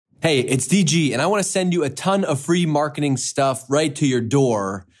Hey, it's DG, and I want to send you a ton of free marketing stuff right to your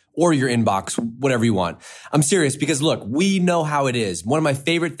door or your inbox, whatever you want. I'm serious because look, we know how it is. One of my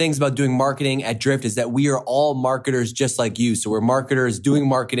favorite things about doing marketing at Drift is that we are all marketers just like you. So we're marketers doing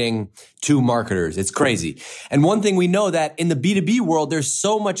marketing to marketers. It's crazy. And one thing we know that in the B2B world, there's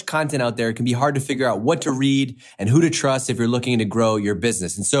so much content out there. It can be hard to figure out what to read and who to trust if you're looking to grow your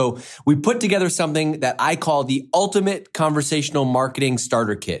business. And so we put together something that I call the ultimate conversational marketing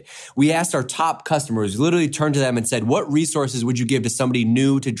starter kit. We asked our top customers, literally turned to them and said, what resources would you give to somebody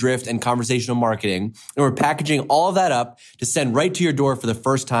new to Drift and conversational marketing? And we're packaging all of that up to send right to your door for the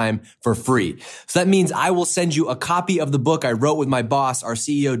first time for free. So that means I will send you a copy of the book I wrote with my boss, our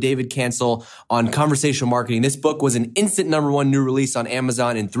CEO, David Cancel, on conversational marketing. This book was an instant #1 new release on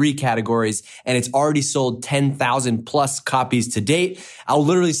Amazon in 3 categories, and it's already sold 10,000 plus copies to date. I'll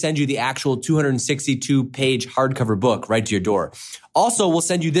literally send you the actual 262-page hardcover book right to your door. Also, we'll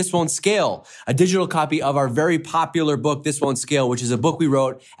send you This Won't Scale, a digital copy of our very popular book, This Won't Scale, which is a book we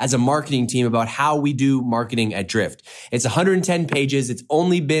wrote as a marketing team about how we do marketing at Drift. It's 110 pages. It's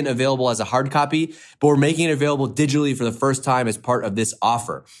only been available as a hard copy, but we're making it available digitally for the first time as part of this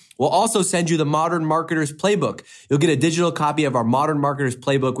offer. We'll also send you the Modern Marketer's Playbook. You'll get a digital copy of our Modern Marketer's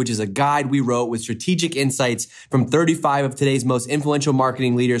Playbook, which is a guide we wrote with strategic insights from 35 of today's most influential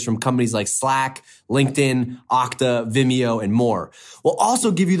marketing leaders from companies like Slack, LinkedIn, Okta, Vimeo, and more. We'll also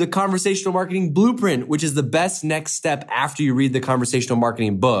give you the Conversational Marketing Blueprint, which is the best next step after you read the Conversational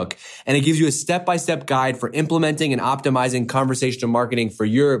Marketing book. And it gives you a step-by-step guide for implementing and optimizing conversational marketing for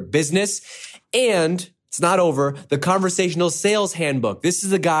your business. And it's not over. The Conversational Sales Handbook. This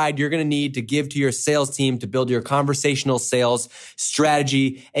is a guide you're going to need to give to your sales team to build your conversational sales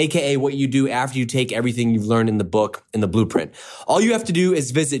strategy, aka what you do after you take everything you've learned in the book and the blueprint. All you have to do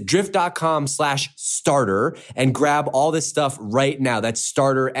is visit drift.com/starter and grab all this stuff right now. That's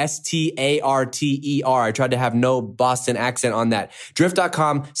starter, STARTER. I tried to have no Boston accent on that.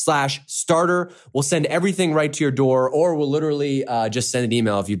 Drift.com/starter. We'll send everything right to your door, or we'll literally just send an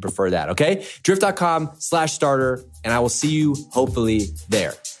email if you prefer that. Okay? Drift.com/starter, and I will see you hopefully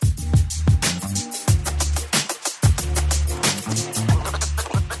there.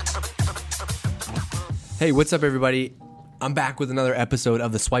 Hey, what's up, everybody? I'm back with another episode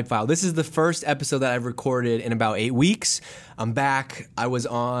of The Swipe File. This is the first episode that I've recorded in about 8 weeks. I'm back. I was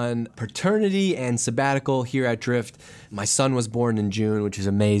on paternity and sabbatical here at Drift. My son was born in June, which is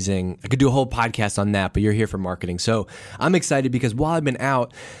amazing. I could do a whole podcast on that, but you're here for marketing. So I'm excited because while I've been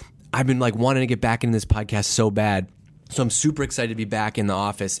out, I've been wanting to get back into this podcast so bad. So I'm super excited to be back in the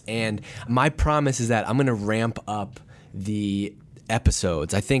office. And my promise is that I'm going to ramp up the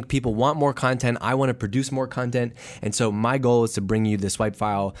episodes. I think people want more content. I want to produce more content. And so my goal is to bring you the Swipe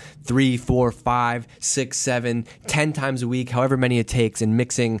File 3, 4, 5, 6, 7, 10 times a week, however many it takes, and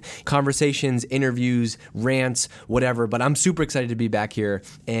mixing conversations, interviews, rants, whatever. But I'm super excited to be back here.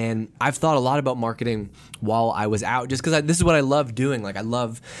 And I've thought a lot about marketing while I was out, just because this is what I love doing. I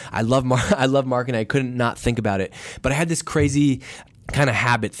love marketing. I couldn't not think about it. But I had this crazy kind of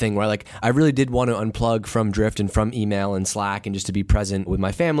habit thing where I really did want to unplug from Drift and from email and Slack and just to be present with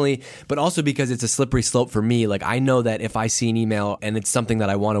my family, but also because it's a slippery slope for me. I know that if I see an email and it's something that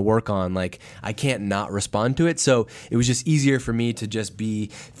I want to work on, I can't not respond to it. So it was just easier for me to just be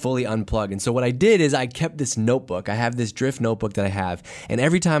fully unplugged. And so what I did is I kept this notebook. I have this Drift notebook that I have. And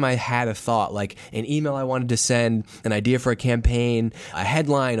every time I had a thought, like an email I wanted to send, an idea for a campaign, a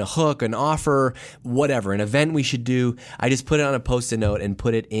headline, a hook, an offer, whatever, an event we should do, I just put it on a Post-it note and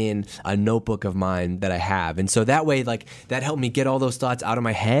put it in a notebook of mine that I have. And so that way, that helped me get all those thoughts out of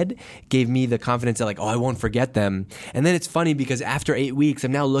my head, gave me the confidence that I won't forget them. And then it's funny because after 8 weeks,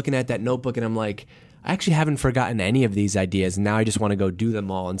 I'm now looking at that notebook and I'm like, I actually haven't forgotten any of these ideas. And now I just want to go do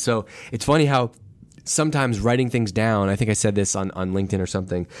them all. And so it's funny how sometimes writing things down, I think I said this on LinkedIn or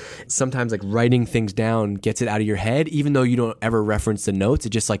something, sometimes writing things down gets it out of your head, even though you don't ever reference the notes, it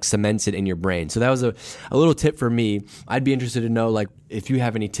just cements it in your brain. So that was a little tip for me. I'd be interested to know if you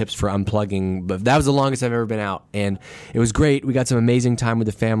have any tips for unplugging, but that was the longest I've ever been out. And it was great. We got some amazing time with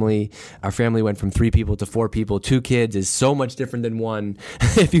the family. Our family went from 3 people to 4 people. 2 kids is so much different than 1.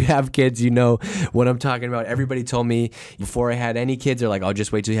 If you have kids, you know what I'm talking about. Everybody told me before I had any kids, they're like, oh,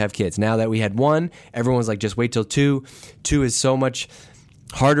 just wait till you have kids. Now that we had 1, everyone's like, just wait till 2. 2 is so much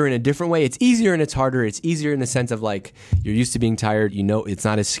harder in a different way. It's easier and it's harder. It's easier in the sense of you're used to being tired. You know, it's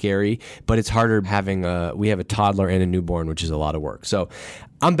not as scary, but it's harder having we have a toddler and a newborn, which is a lot of work. So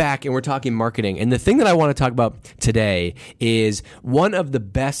I'm back and we're talking marketing. And the thing that I want to talk about today is one of the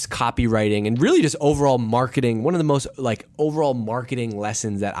best copywriting and really just overall marketing, one of the most overall marketing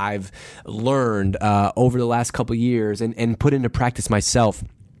lessons that I've learned over the last couple of years and put into practice myself.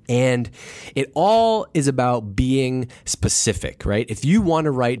 And it all is about being specific, right? If you want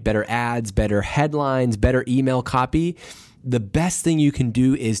to write better ads, better headlines, better email copy, the best thing you can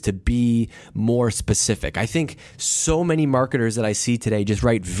do is to be more specific. I think so many marketers that I see today just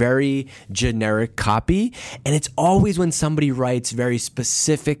write very generic copy, and it's always when somebody writes very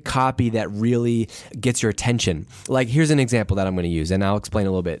specific copy that really gets your attention. Like, here's an example that I'm going to use, and I'll explain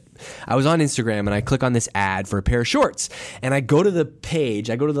a little bit. I was on Instagram and I click on this ad for a pair of shorts, and I go to the page,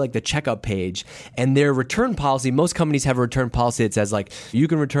 I go to the checkout page, and their return policy, most companies have a return policy that says like, you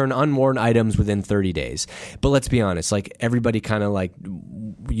can return unworn items within 30 days. But let's be honest, like everybody kind of like,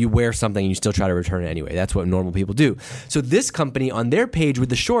 you wear something and you still try to return it anyway. That's what normal people do. So this company on their page with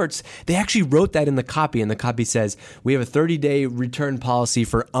the shorts, they actually wrote that in the copy, and the copy says, we have a 30-day return policy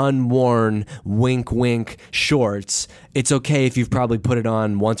for unworn, wink, wink shorts. It's okay if you've probably put it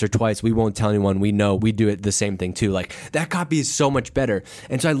on once or twice. We won't tell anyone. We know we do it the same thing too. Like, that copy is so much better.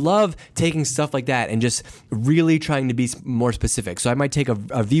 And so I love taking stuff like that and just really trying to be more specific. So I might take a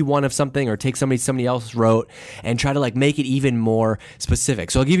V1 of something or take somebody else wrote and try to like make it even more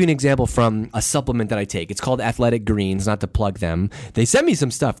specific. So I'll give you an example from a supplement that I take. It's called Athletic Greens, not to plug them. They send me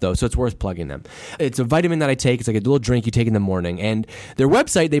some stuff though, so it's worth plugging them. It's a vitamin that I take. It's like a little drink you take in the morning. And their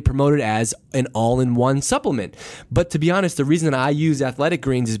website, they promote it as an all-in-one supplement. But to be honest, the reason that I use Athletic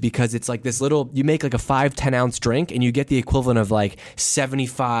Greens is because it's like this little, you make like a 5-10 ounce drink and you get the equivalent of like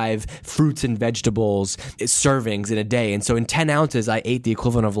 75 fruits and vegetables servings in a day. And so in 10 ounces, I ate the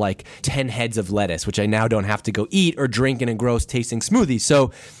equivalent of like 10 heads of lettuce, which I now don't have to go eat or drink in a gross tasting smoothie.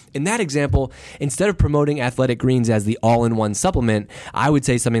 So in that example, instead of promoting Athletic Greens as the all-in-one supplement, I would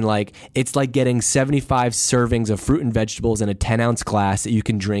say something like, it's like getting 75 servings of fruit and vegetables in a 10-ounce glass that you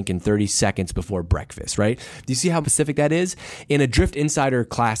can drink in 30 seconds before breakfast, right? Do you see how specific that is? In a Drift Insider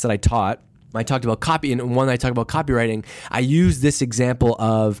class that I taught, I talked about copy, and when I talk about copywriting, I use this example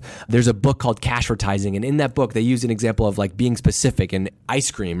of, there's a book called Cashvertising, and in that book, they use an example of like being specific and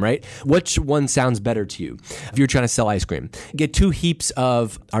ice cream, right? Which one sounds better to you if you're trying to sell ice cream? Get 2 heaps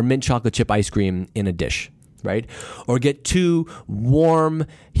of our mint chocolate chip ice cream in a dish, right? Or get 2 warm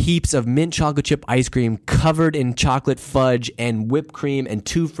heaps of mint chocolate chip ice cream covered in chocolate fudge and whipped cream and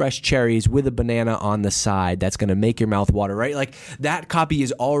 2 fresh cherries with a banana on the side. That's going to make your mouth water, right? Like, that copy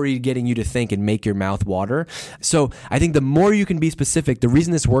is already getting you to think and make your mouth water. So I think the more you can be specific, the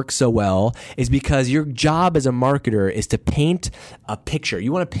reason this works so well is because your job as a marketer is to paint a picture.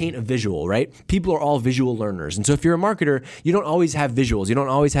 You want to paint a visual, right? People are all visual learners. And so if you're a marketer, you don't always have visuals. You don't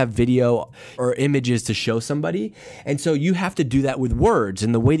always have video or images to show somebody. And so you have to do that with words.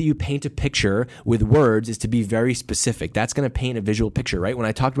 And the way that you paint a picture with words is to be very specific. That's going to paint a visual picture, right? When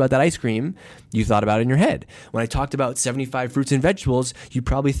I talked about that ice cream, you thought about it in your head. When I talked about 75 fruits and vegetables, you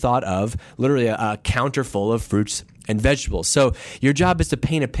probably thought of literally a counter full of fruits and vegetables. So your job is to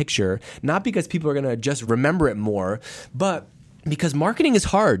paint a picture, not because people are going to just remember it more, but because marketing is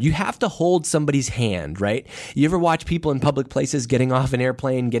hard. You have to hold somebody's hand, right? You ever watch people in public places getting off an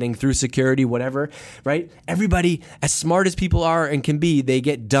airplane, getting through security, whatever, right? Everybody, as smart as people are and can be, they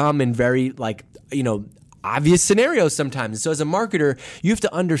get dumb and very obvious scenarios sometimes. So as a marketer, you have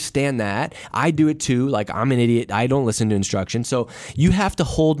to understand that. I do it too. Like, I'm an idiot. I don't listen to instructions. So you have to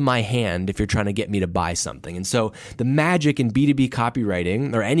hold my hand if you're trying to get me to buy something. And so the magic in B2B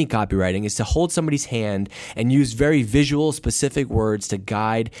copywriting or any copywriting is to hold somebody's hand and use very visual, specific words to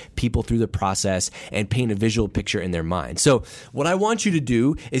guide people through the process and paint a visual picture in their mind. So what I want you to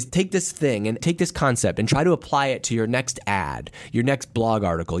do is take this thing and take this concept and try to apply it to your next ad, your next blog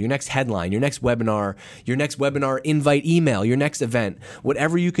article, your next headline, your next webinar, your next webinar invite email, your next event,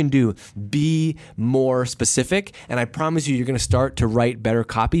 whatever you can do, be more specific. And I promise you, you're going to start to write better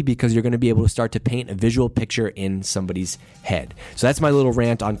copy because you're going to be able to start to paint a visual picture in somebody's head. So that's my little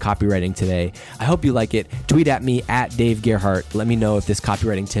rant on copywriting today. I hope you like it. Tweet at me at Dave Gerhardt. Let me know if this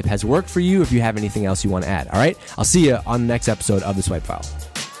copywriting tip has worked for you, if you have anything else you want to add. All right. I'll see you on the next episode of The Swipe File.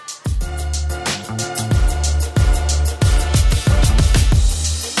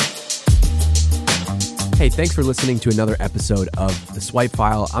 Hey, thanks for listening to another episode of The Swipe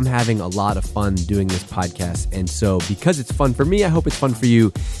File. I'm having a lot of fun doing this podcast. And so because it's fun for me, I hope it's fun for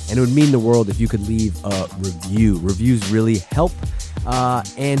you. And it would mean the world if you could leave a review. Reviews really help.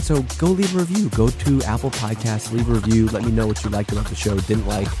 And so go leave a review. Go to Apple Podcasts, leave a review. Let me know what you liked about the show, didn't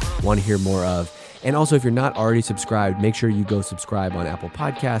like, want to hear more of. And also, if you're not already subscribed, make sure you go subscribe on Apple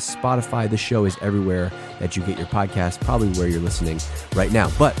Podcasts, Spotify. The show is everywhere that you get your podcasts, probably where you're listening right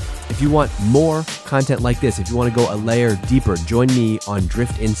now. But If you want more content like this, if you want to go a layer deeper, join me on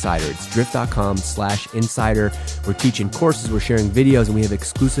Drift Insider. It's drift.com/insider. We're teaching courses, we're sharing videos, and we have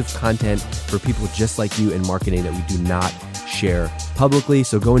exclusive content for people just like you in marketing that we do not share publicly.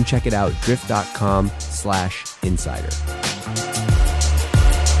 So go and check it out, drift.com/insider.